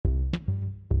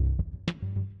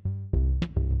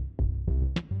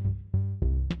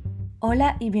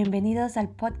Hola y bienvenidos al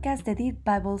podcast de Deep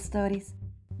Bible Stories,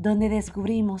 donde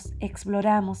descubrimos,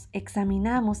 exploramos,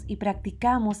 examinamos y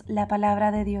practicamos la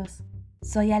palabra de Dios.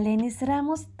 Soy Alenis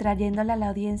Ramos, trayéndole a la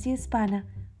audiencia hispana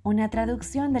una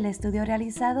traducción del estudio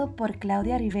realizado por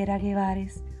Claudia Rivera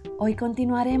Guevares. Hoy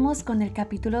continuaremos con el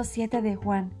capítulo 7 de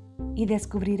Juan y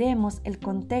descubriremos el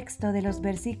contexto de los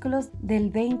versículos del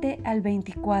 20 al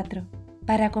 24.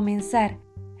 Para comenzar,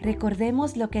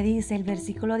 recordemos lo que dice el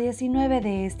versículo 19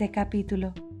 de este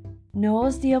capítulo. ¿No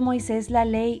os dio Moisés la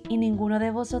ley y ninguno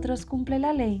de vosotros cumple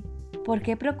la ley? ¿Por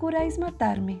qué procuráis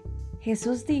matarme?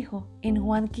 Jesús dijo en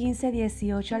Juan 15,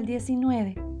 18 al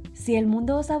 19, si el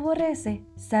mundo os aborrece,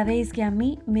 sabéis que a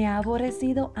mí me ha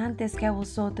aborrecido antes que a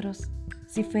vosotros.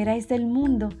 Si fuerais del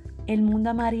mundo, el mundo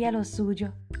amaría lo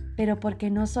suyo, pero porque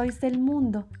no sois del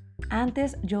mundo,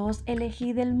 antes yo os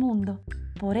elegí del mundo.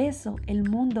 Por eso el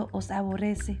mundo os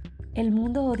aborrece. El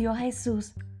mundo odió a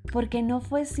Jesús porque no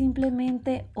fue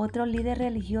simplemente otro líder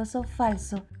religioso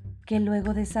falso que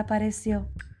luego desapareció.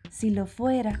 Si lo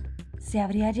fuera, se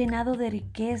habría llenado de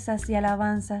riquezas y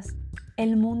alabanzas.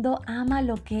 El mundo ama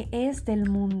lo que es del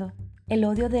mundo. El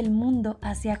odio del mundo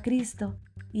hacia Cristo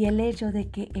y el hecho de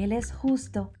que Él es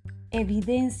justo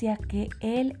evidencia que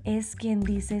Él es quien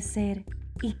dice ser.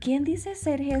 ¿Y quién dice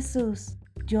ser Jesús?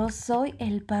 Yo soy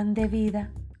el pan de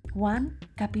vida. Juan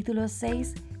capítulo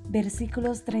 6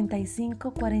 versículos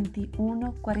 35,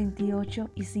 41, 48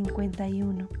 y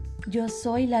 51. Yo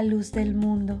soy la luz del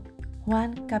mundo.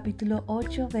 Juan capítulo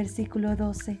 8 versículo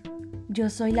 12. Yo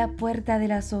soy la puerta de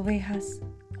las ovejas.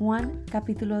 Juan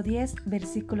capítulo 10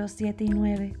 versículos 7 y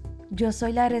 9. Yo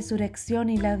soy la resurrección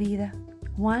y la vida.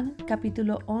 Juan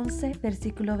capítulo 11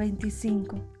 versículo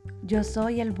 25. Yo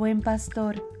soy el buen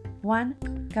pastor. Juan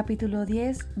capítulo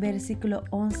 10 versículo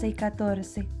 11 y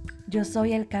 14. Yo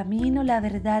soy el camino, la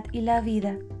verdad y la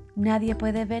vida. Nadie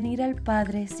puede venir al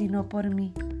Padre sino por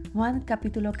mí. Juan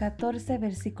capítulo 14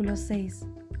 versículo 6.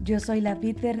 Yo soy la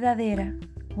vid verdadera.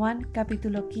 Juan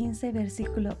capítulo 15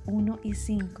 versículo 1 y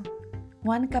 5.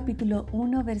 Juan capítulo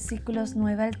 1 versículos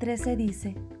 9 al 13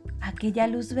 dice: aquella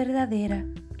luz verdadera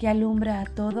que alumbra a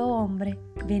todo hombre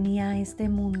venía a este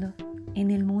mundo.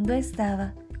 En el mundo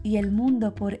estaba, y el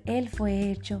mundo por él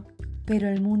fue hecho, pero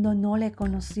el mundo no le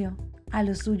conoció. A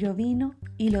lo suyo vino,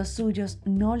 y los suyos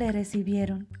no le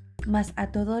recibieron. Mas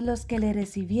a todos los que le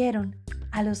recibieron,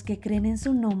 a los que creen en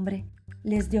su nombre,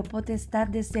 les dio potestad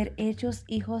de ser hechos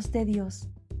hijos de Dios,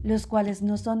 los cuales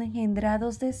no son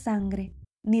engendrados de sangre,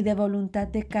 ni de voluntad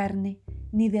de carne,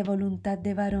 ni de voluntad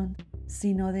de varón,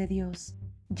 sino de Dios.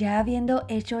 Ya habiendo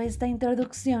hecho esta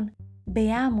introducción,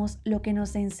 veamos lo que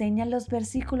nos enseñan los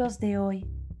versículos de hoy.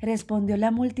 Respondió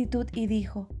la multitud y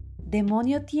dijo: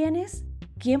 ¿Demonio tienes?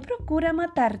 ¿Quién procura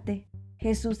matarte?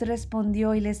 Jesús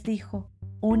respondió y les dijo: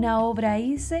 una obra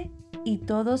hice y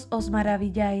todos os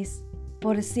maravilláis.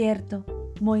 Por cierto,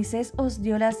 Moisés os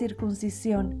dio la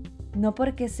circuncisión, no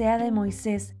porque sea de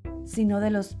Moisés, sino de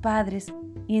los padres,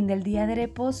 y en el día de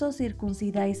reposo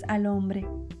circuncidáis al hombre.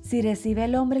 Si recibe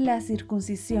el hombre la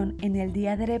circuncisión en el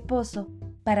día de reposo,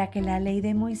 para que la ley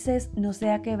de Moisés no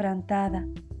sea quebrantada,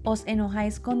 ¿os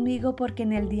enojáis conmigo porque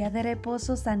en el día de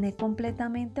reposo sané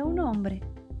completamente a un hombre?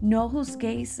 No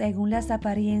juzguéis según las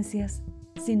apariencias,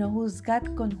 sino juzgad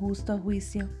con justo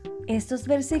juicio. Estos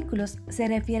versículos se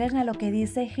refieren a lo que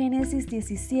dice Génesis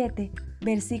 17,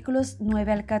 versículos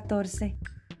 9 al 14.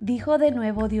 Dijo de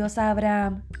nuevo Dios a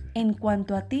Abraham: en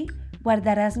cuanto a ti,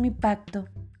 guardarás mi pacto,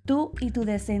 tú y tu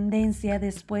descendencia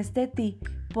después de ti,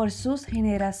 por sus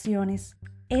generaciones.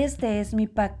 Este es mi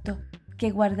pacto, que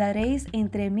guardaréis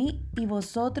entre mí y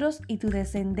vosotros y tu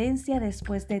descendencia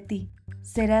después de ti.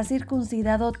 Será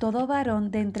circuncidado todo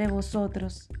varón de entre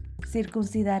vosotros.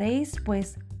 Circuncidaréis,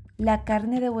 pues, la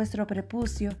carne de vuestro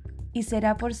prepucio, y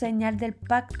será por señal del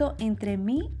pacto entre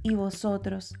mí y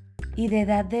vosotros. Y de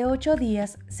edad de 8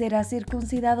 días será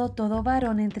circuncidado todo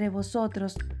varón entre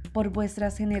vosotros por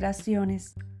vuestras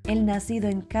generaciones, el nacido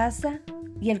en casa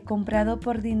y el comprado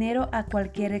por dinero a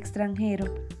cualquier extranjero,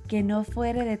 que no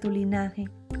fuere de tu linaje.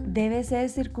 Debe ser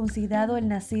circuncidado el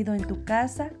nacido en tu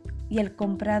casa y el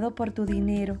comprado por tu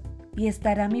dinero, y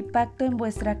estará mi pacto en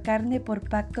vuestra carne por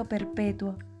pacto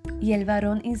perpetuo. Y el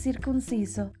varón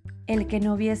incircunciso, el que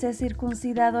no hubiese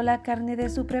circuncidado la carne de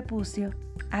su prepucio,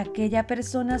 aquella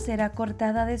persona será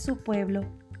cortada de su pueblo,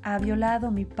 ha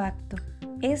violado mi pacto.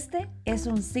 Este es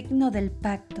un signo del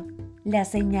pacto. La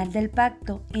señal del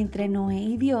pacto entre Noé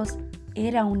y Dios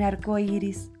era un arco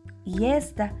iris, y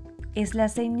esta es la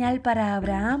señal para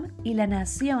Abraham y la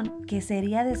nación que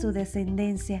sería de su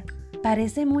descendencia.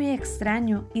 Parece muy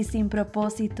extraño y sin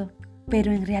propósito,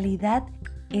 pero en realidad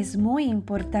es muy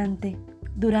importante.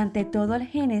 Durante todo el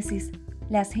Génesis,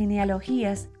 las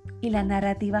genealogías y la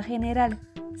narrativa general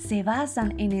se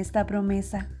basan en esta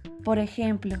promesa. Por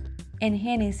ejemplo, en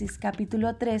Génesis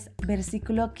capítulo 3,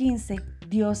 versículo 15,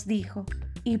 Dios dijo: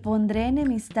 «Y pondré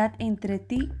enemistad entre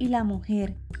ti y la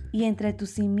mujer, y entre tu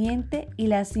simiente y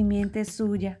la simiente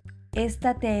suya.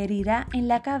 Esta te herirá en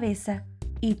la cabeza,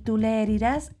 y tú le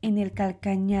herirás en el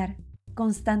calcañar».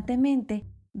 Constantemente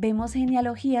vemos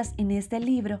genealogías en este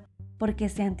libro porque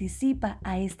se anticipa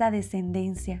a esta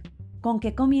descendencia. ¿Con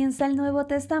qué comienza el Nuevo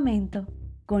Testamento?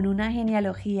 Con una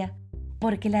genealogía,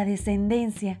 porque la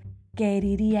descendencia que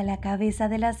heriría la cabeza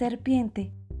de la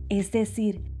serpiente, es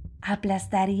decir,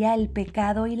 aplastaría el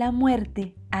pecado y la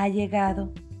muerte, ha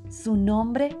llegado. Su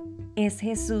nombre es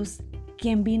Jesús,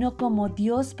 quien vino como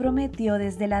Dios prometió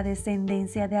desde la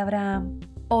descendencia de Abraham.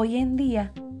 Hoy en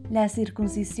día, la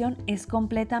circuncisión es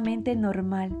completamente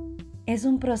normal. Es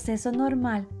un proceso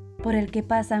normal por el que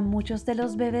pasan muchos de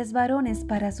los bebés varones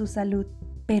para su salud.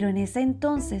 Pero en ese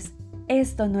entonces,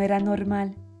 esto no era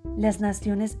normal. Las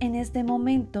naciones en este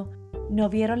momento no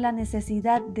vieron la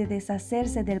necesidad de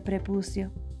deshacerse del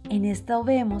prepucio. En esto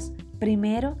vemos,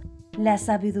 primero, la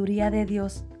sabiduría de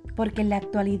Dios, porque en la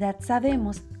actualidad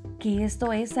sabemos que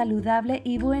esto es saludable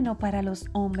y bueno para los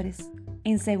hombres.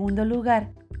 En segundo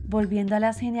lugar, volviendo a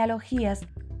las genealogías,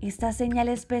 esta señal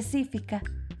específica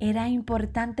era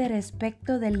importante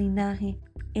respecto del linaje,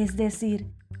 es decir,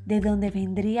 de dónde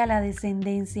vendría la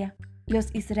descendencia.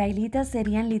 Los israelitas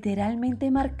serían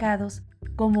literalmente marcados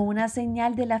como una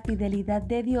señal de la fidelidad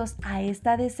de Dios a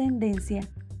esta descendencia,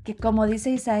 que como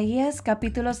dice Isaías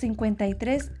capítulo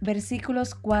 53,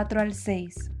 versículos 4 al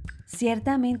 6.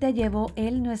 Ciertamente llevó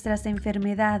Él nuestras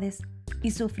enfermedades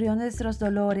y sufrió nuestros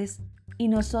dolores, y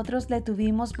nosotros le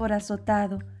tuvimos por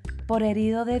azotado, por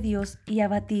herido de Dios y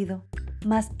abatido.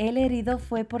 Mas Él herido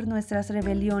fue por nuestras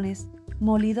rebeliones,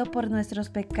 molido por nuestros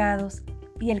pecados,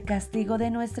 y el castigo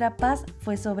de nuestra paz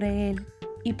fue sobre Él,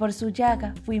 y por su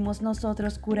llaga fuimos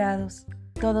nosotros curados.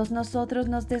 Todos nosotros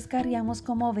nos descarriamos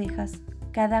como ovejas,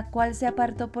 cada cual se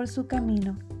apartó por su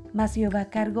camino, mas Jehová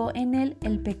cargó en Él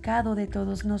el pecado de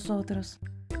todos nosotros.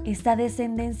 Esta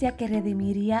descendencia que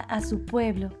redimiría a su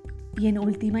pueblo y en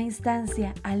última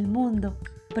instancia al mundo,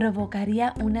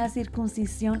 provocaría una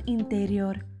circuncisión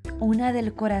interior, una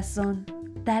del corazón,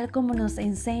 tal como nos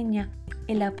enseña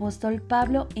el apóstol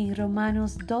Pablo en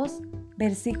Romanos 2,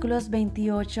 versículos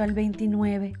 28 al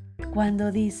 29,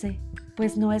 cuando dice: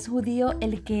 «Pues no es judío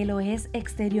el que lo es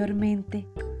exteriormente,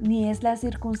 ni es la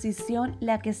circuncisión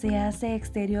la que se hace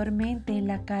exteriormente en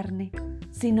la carne,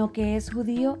 sino que es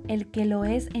judío el que lo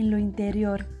es en lo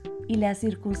interior, y la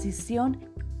circuncisión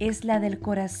es la del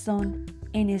corazón,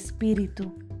 en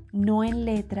espíritu, no en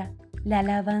letra, la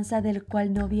alabanza del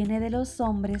cual no viene de los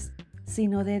hombres,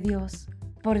 sino de Dios».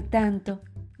 Por tanto,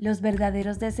 los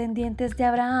verdaderos descendientes de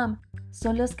Abraham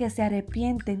son los que se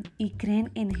arrepienten y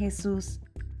creen en Jesús.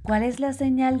 ¿Cuál es la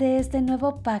señal de este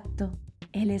nuevo pacto?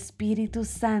 El Espíritu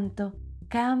Santo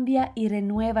cambia y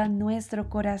renueva nuestro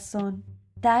corazón,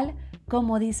 tal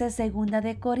como dice 2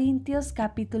 de Corintios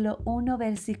capítulo 1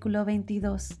 versículo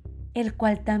 22, el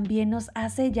cual también nos ha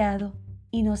sellado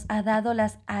y nos ha dado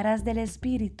las aras del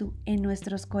Espíritu en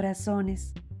nuestros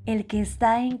corazones. El que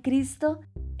está en Cristo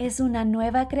es una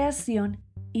nueva creación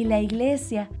y la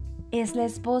Iglesia es la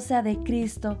esposa de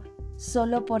Cristo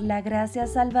solo por la gracia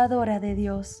salvadora de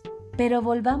Dios. Pero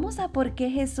volvamos a por qué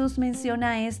Jesús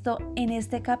menciona esto en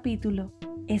este capítulo.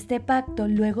 Este pacto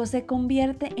luego se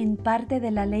convierte en parte de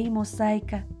la ley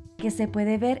mosaica, que se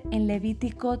puede ver en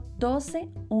Levítico 12,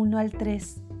 1 al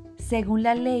 3. Según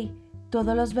la ley,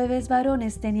 todos los bebés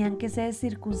varones tenían que ser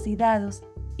circuncidados,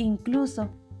 incluso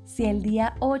si el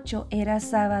día 8 era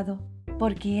sábado,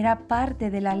 porque era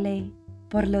parte de la ley.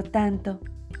 Por lo tanto,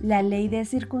 la ley de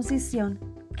circuncisión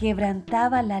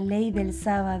quebrantaba la ley del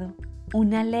sábado.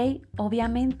 Una ley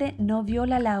obviamente no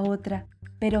viola la otra,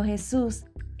 pero Jesús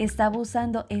estaba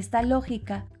usando esta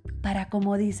lógica para,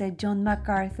 como dice John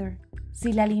MacArthur,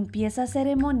 si la limpieza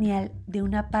ceremonial de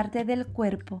una parte del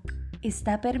cuerpo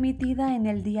está permitida en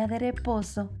el día de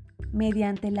reposo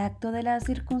mediante el acto de la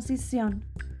circuncisión,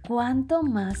 ¿cuánto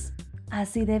más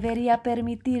así debería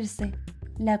permitirse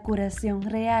la curación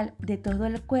real de todo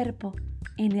el cuerpo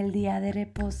en el día de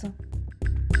reposo?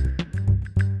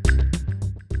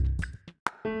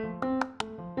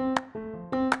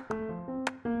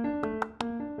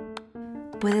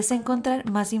 Puedes encontrar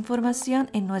más información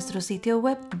en nuestro sitio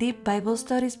web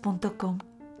deepbiblestories.com,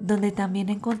 donde también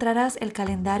encontrarás el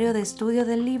calendario de estudio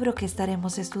del libro que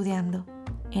estaremos estudiando,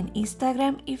 en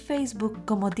Instagram y Facebook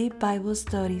como Deep Bible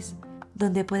Stories,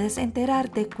 donde puedes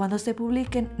enterarte cuando se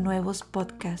publiquen nuevos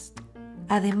podcasts.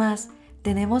 Además,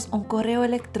 tenemos un correo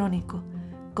electrónico,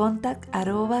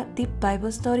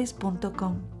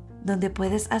 contact@deepbiblestories.com, donde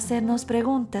puedes hacernos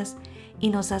preguntas y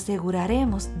nos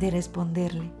aseguraremos de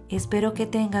responderle. Espero que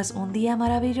tengas un día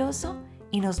maravilloso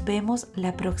y nos vemos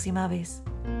la próxima vez.